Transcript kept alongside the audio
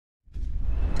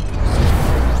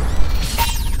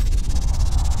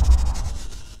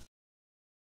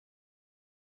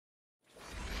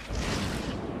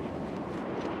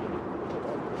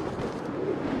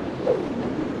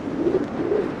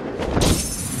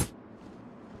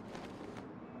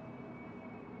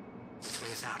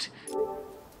this out.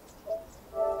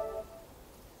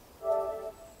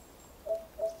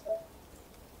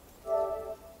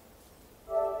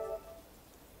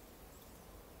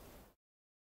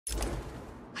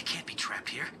 I can't be trapped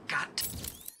here. Got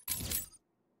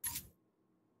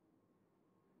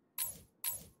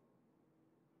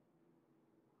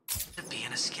to be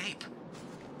an escape.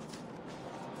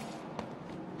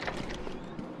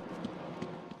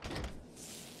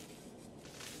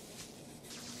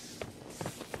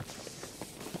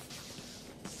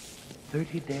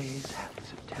 "30 days have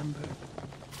September,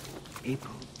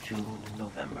 April, June, and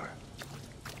November.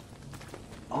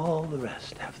 All the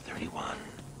rest have 31,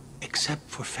 except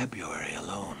for February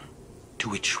alone, to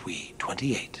which we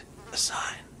 28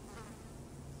 assign.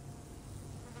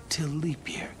 Till leap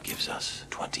year gives us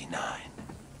 29.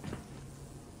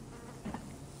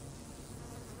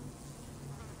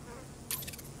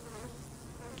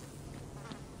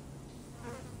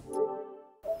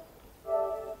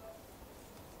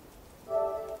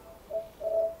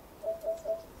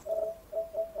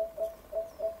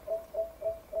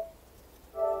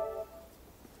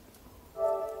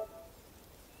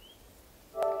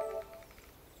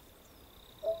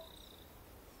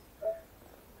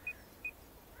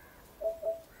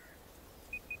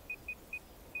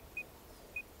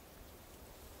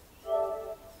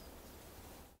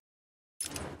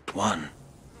 One,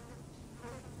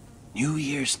 New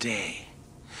Year's Day.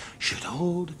 Should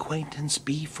old acquaintance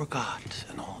be forgot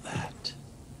and all that.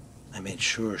 I made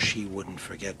sure she wouldn't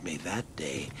forget me that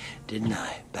day, didn't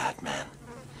I, Batman?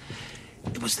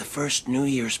 It was the first New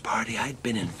Year's party I'd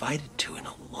been invited to in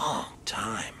a long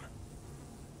time.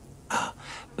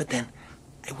 But then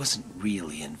I wasn't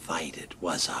really invited,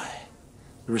 was I?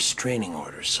 The restraining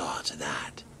order saw to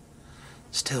that.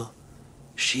 Still,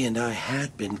 she and I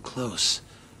had been close.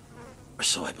 Or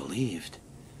so I believed.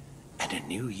 And a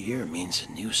new year means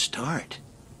a new start.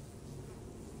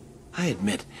 I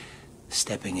admit,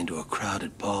 stepping into a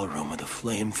crowded ballroom with a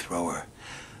flamethrower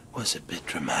was a bit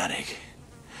dramatic.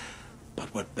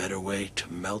 But what better way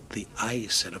to melt the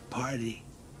ice at a party?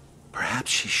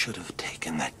 Perhaps she should have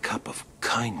taken that cup of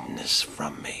kindness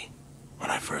from me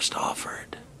when I first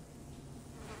offered.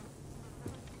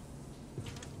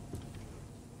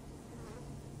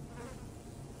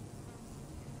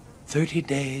 "30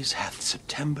 days hath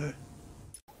September,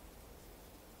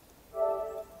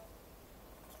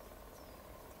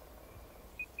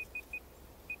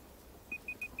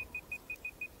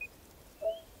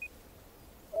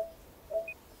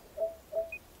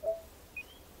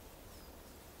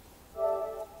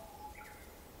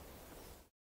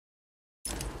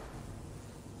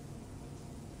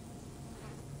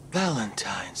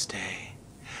 Valentine's Day,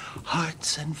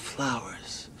 hearts and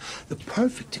flowers, the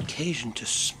perfect occasion to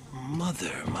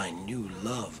smother my new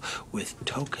love with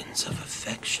tokens of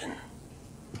affection.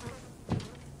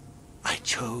 I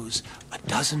chose a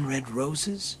dozen red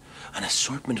roses, an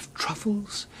assortment of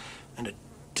truffles, and a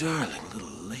darling little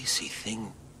lacy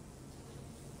thing.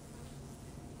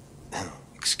 Oh,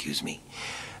 excuse me,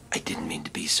 I didn't mean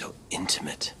to be so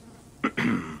intimate.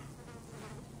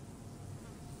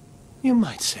 You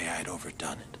might say I'd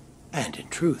overdone it. And in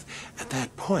truth, at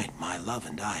that point, my love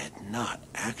and I had not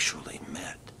actually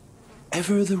met.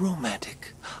 Ever the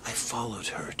romantic, I followed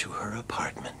her to her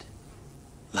apartment.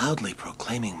 Loudly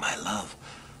proclaiming my love,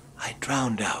 I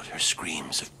drowned out her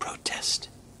screams of protest.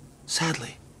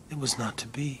 Sadly, it was not to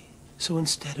be, so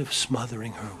instead of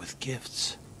smothering her with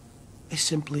gifts, I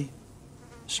simply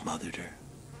smothered her.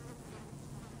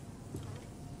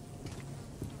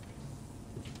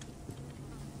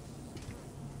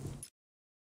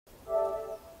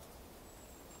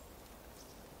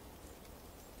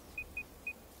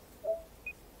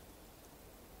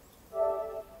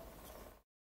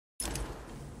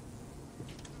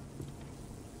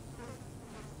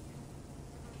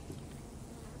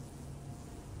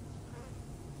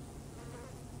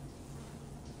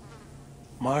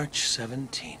 March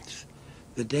 17th,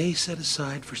 the day set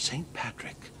aside for St.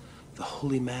 Patrick, the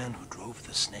holy man who drove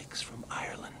the snakes from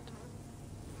Ireland.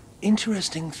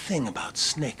 Interesting thing about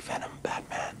snake venom,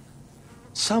 Batman.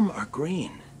 Some are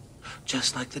green,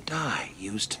 just like the dye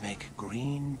used to make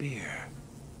green beer.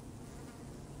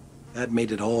 That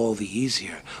made it all the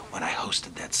easier when I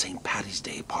hosted that St. Patty's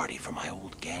Day party for my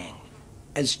old gang.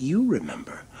 As you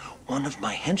remember, one of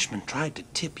my henchmen tried to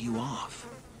tip you off.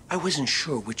 I wasn't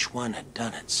sure which one had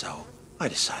done it, so I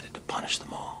decided to punish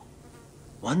them all.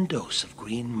 1 dose of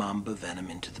green mamba venom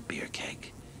into the beer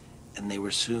keg, and they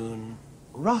were soon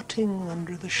rotting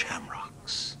under the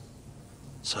shamrocks.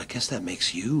 So I guess that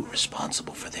makes you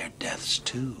responsible for their deaths,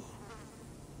 too.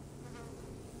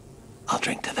 I'll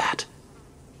drink to that.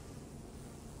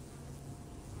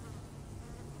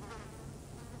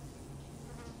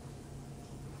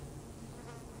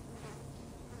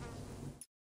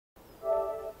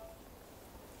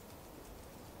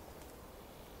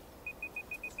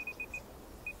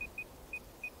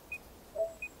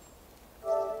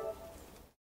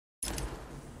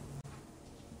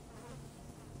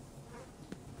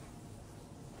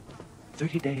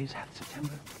 30 days have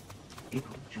September,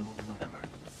 April, June, November.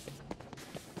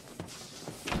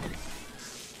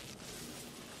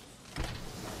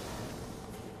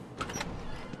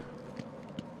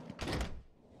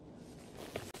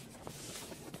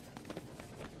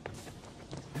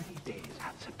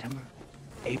 September,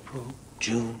 April,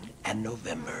 June, and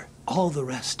November. All the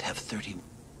rest have 30...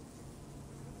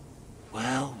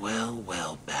 Well, well,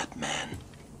 well, Batman.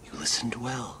 You listened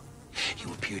well.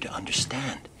 You appear to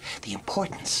understand the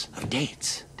importance of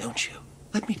dates, don't you?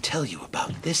 Let me tell you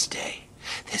about this day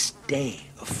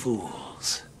of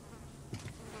fools.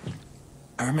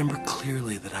 I remember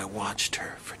clearly that I watched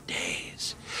her for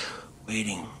days,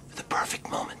 waiting for the perfect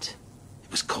moment.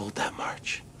 It was cold that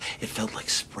March. It felt like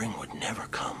spring would never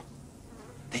come.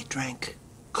 They drank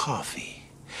coffee,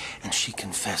 and she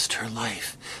confessed her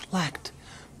life lacked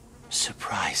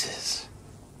surprises.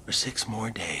 For 6 more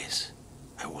days,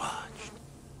 I watched.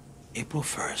 April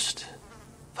 1st,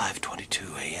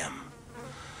 5:22 a.m.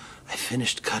 I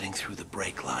finished cutting through the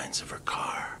brake lines of her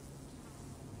car.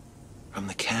 From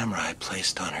the camera I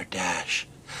placed on her dash,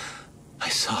 I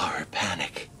saw her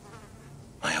panic.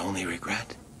 My only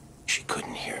regret? She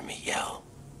couldn't hear me yell.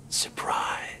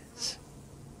 Surprise.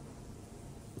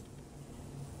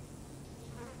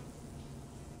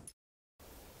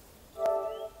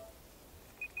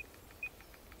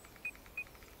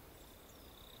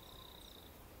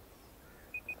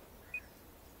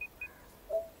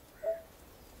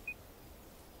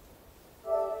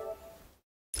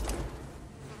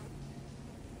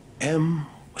 M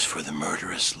was for the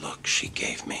murderous look she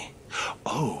gave me.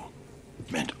 O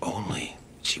meant only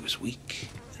she was weak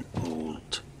and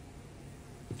old.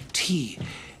 T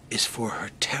is for her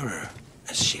terror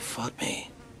as she fought me.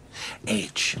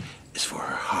 H is for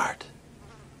her heart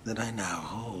that I now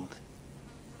hold.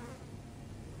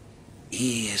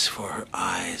 E is for her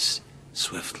eyes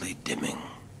swiftly dimming.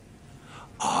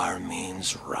 R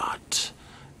means rot,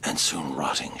 and soon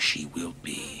rotting she will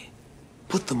be.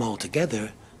 Put them all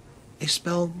together, they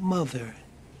spell mother,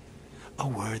 a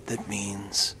word that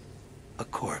means a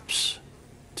corpse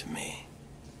to me.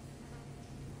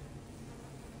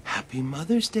 Happy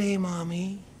Mother's Day,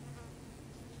 Mommy.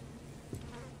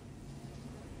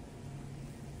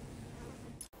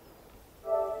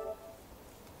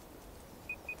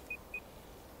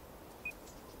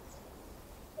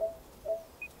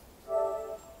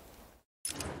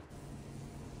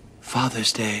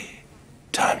 Father's Day,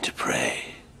 time to pray.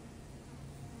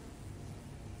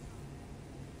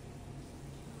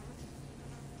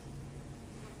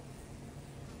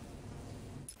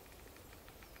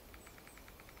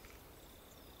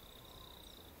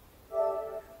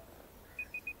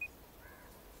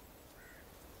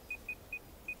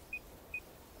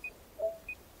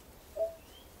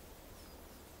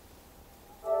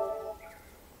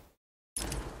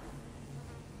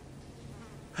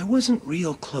 I wasn't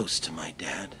real close to my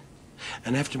dad,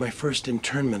 and after my first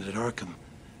internment at Arkham,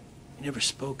 he never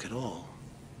spoke at all.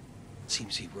 It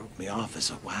seems he wrote me off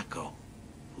as a wacko,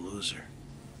 a loser.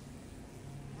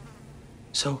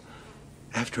 So,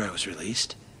 after I was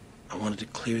released, I wanted to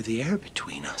clear the air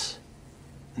between us.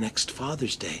 The next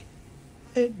Father's Day,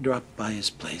 I dropped by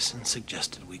his place and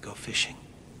suggested we go fishing.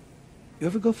 You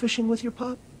ever go fishing with your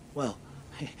pop? Well,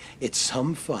 it's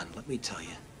some fun, let me tell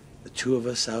you. The two of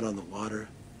us out on the water,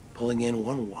 pulling in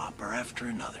one whopper after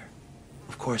another.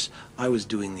 Of course, I was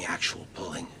doing the actual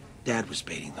pulling. Dad was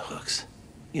baiting the hooks.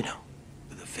 You know,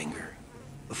 with a finger,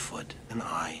 a foot, an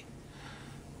eye.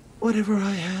 Whatever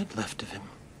I had left of him.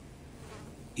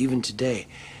 Even today,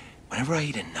 whenever I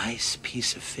eat a nice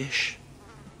piece of fish,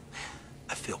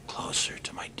 I feel closer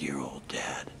to my dear old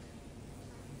dad.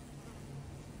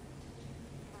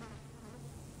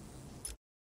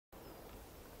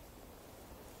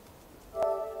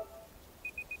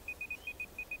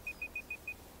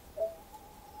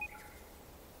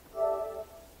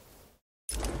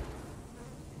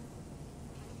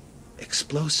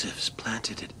 Explosives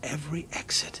planted at every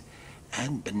exit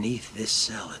and beneath this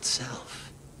cell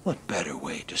itself. What better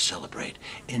way to celebrate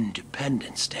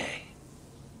Independence Day?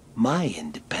 My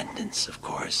independence, of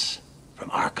course, from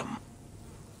Arkham.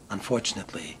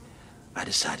 Unfortunately, I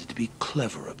decided to be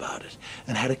clever about it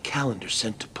and had a calendar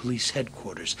sent to police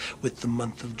headquarters with the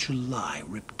month of July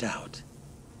ripped out.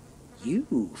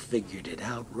 You figured it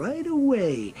out right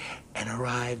away and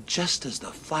arrived just as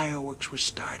the fireworks were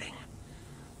starting.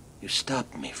 You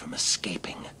stopped me from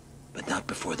escaping, but not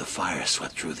before the fire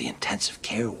swept through the intensive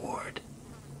care ward.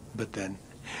 But then,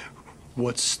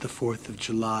 what's the 4th of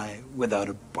July without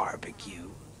a barbecue?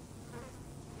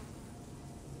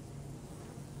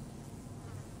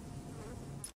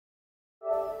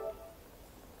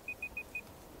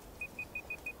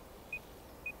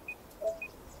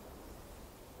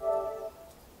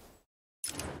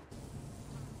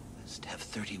 must have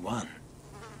 31.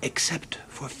 Except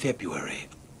for February.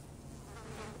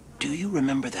 Do you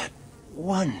remember that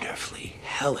wonderfully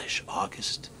hellish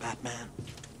August, Batman?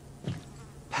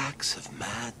 Packs of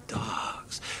mad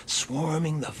dogs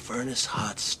swarming the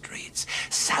furnace-hot streets,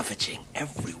 savaging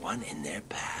everyone in their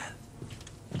path.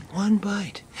 One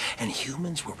bite, and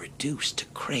humans were reduced to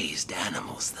crazed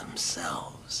animals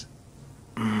themselves.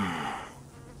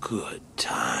 Good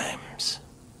times.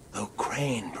 Though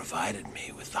Crane provided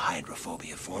me with the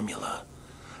hydrophobia formula,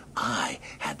 I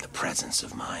had the presence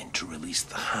of mind to release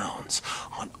the hounds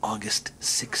on August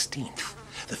 16th,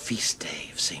 the feast day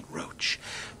of St. Roach,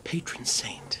 patron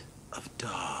saint of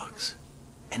dogs.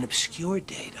 An obscure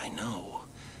date, I know,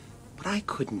 but I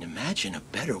couldn't imagine a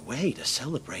better way to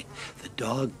celebrate the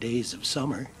dog days of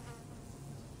summer.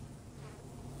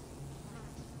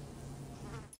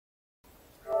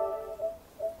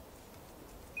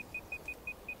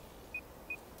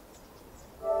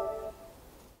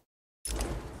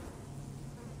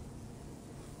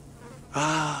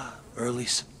 Early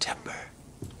September.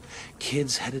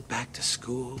 Kids headed back to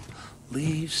school,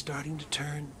 leaves starting to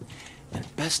turn,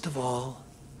 and best of all,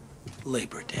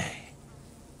 Labor Day.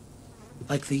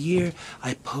 Like the year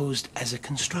I posed as a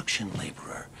construction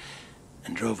laborer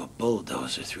and drove a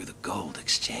bulldozer through the gold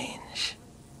exchange.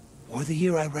 Or the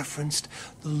year I referenced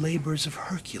the labors of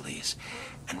Hercules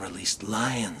and released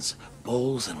lions,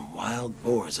 bulls, and wild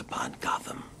boars upon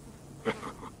Gotham.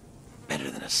 Better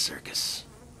than a circus.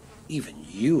 Even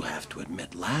you have to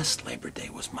admit last Labor Day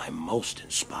was my most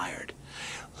inspired.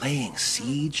 Laying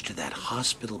siege to that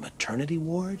hospital maternity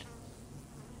ward?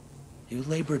 You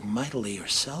labored mightily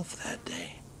yourself that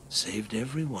day. Saved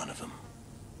every one of them.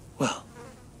 Well,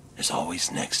 there's always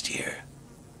next year.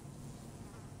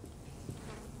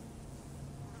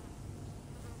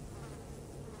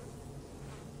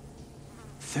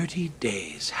 "30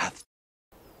 days hath..."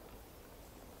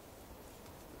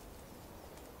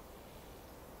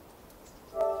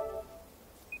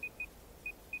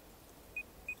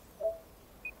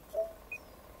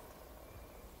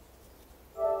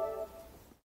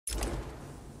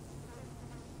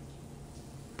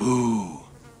 Boo.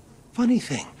 Funny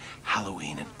thing,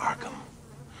 Halloween in Arkham.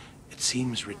 It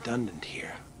seems redundant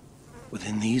here.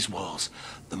 Within these walls,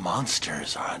 the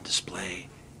monsters are on display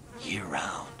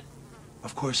year-round.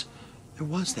 Of course, there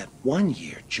was that one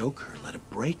year Joker led a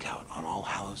breakout on All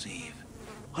Hallows Eve.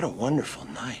 What a wonderful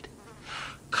night.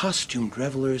 Costumed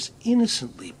revelers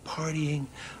innocently partying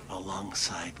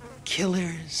alongside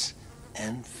killers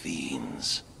and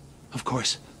fiends. Of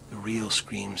course, the real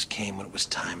screams came when it was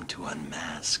time to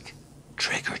unmask.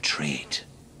 Trick or treat.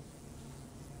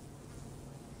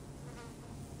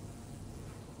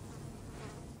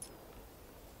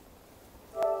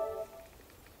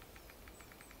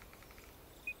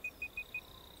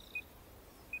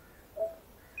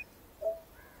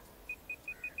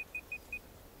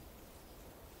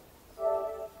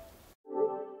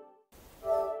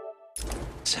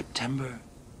 September,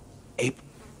 April.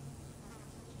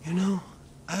 You know,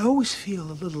 I always feel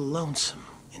a little lonesome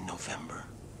in November.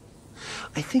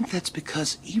 I think that's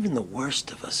because even the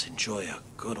worst of us enjoy a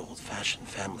good old-fashioned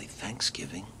family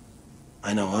Thanksgiving.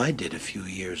 I know I did a few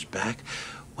years back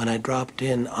when I dropped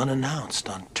in unannounced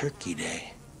on Turkey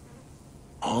Day.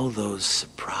 All those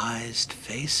surprised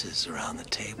faces around the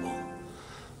table.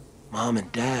 Mom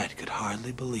and Dad could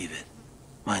hardly believe it.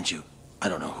 Mind you, I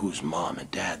don't know whose mom and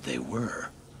dad they were.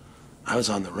 I was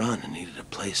on the run and needed a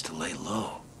place to lay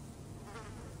low.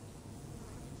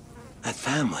 That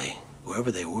family,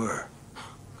 whoever they were,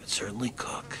 could certainly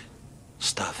cook.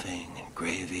 Stuffing and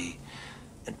gravy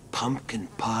and pumpkin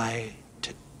pie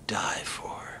to die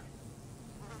for.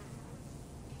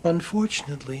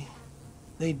 Unfortunately,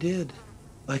 they did.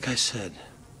 Like I said,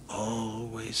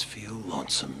 always feel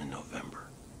lonesome in November.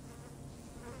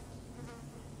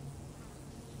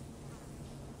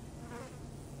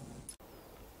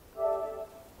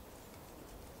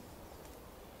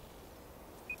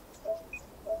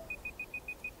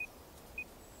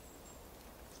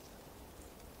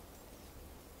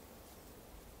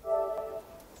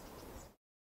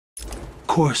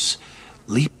 Of course,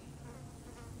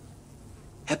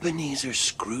 Ebenezer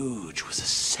Scrooge was a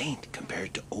saint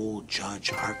compared to old Judge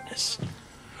Harkness.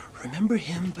 Remember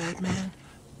him, Batman?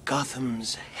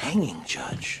 Gotham's hanging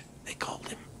judge, they called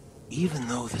him. Even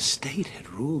though the state had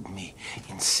ruled me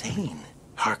insane,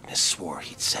 Harkness swore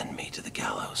he'd send me to the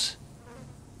gallows.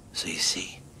 So you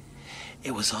see,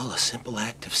 it was all a simple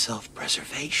act of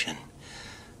self-preservation.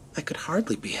 I could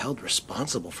hardly be held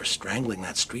responsible for strangling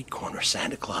that street corner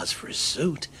Santa Claus for his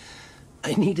suit.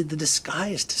 I needed the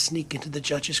disguise to sneak into the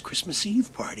judge's Christmas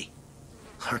Eve party.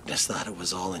 Harkness thought it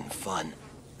was all in fun.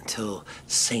 until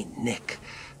Saint Nick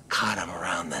caught him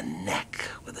around the neck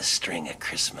with a string of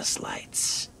Christmas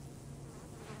lights.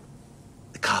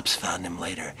 The cops found him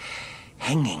later,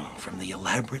 hanging from the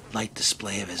elaborate light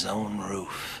display of his own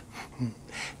roof.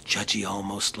 Judgy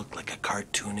almost looked like a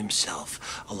cartoon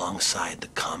himself, alongside the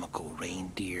comical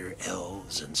reindeer,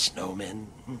 elves, and snowmen.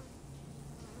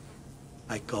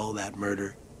 I call that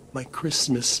murder my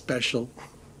Christmas special.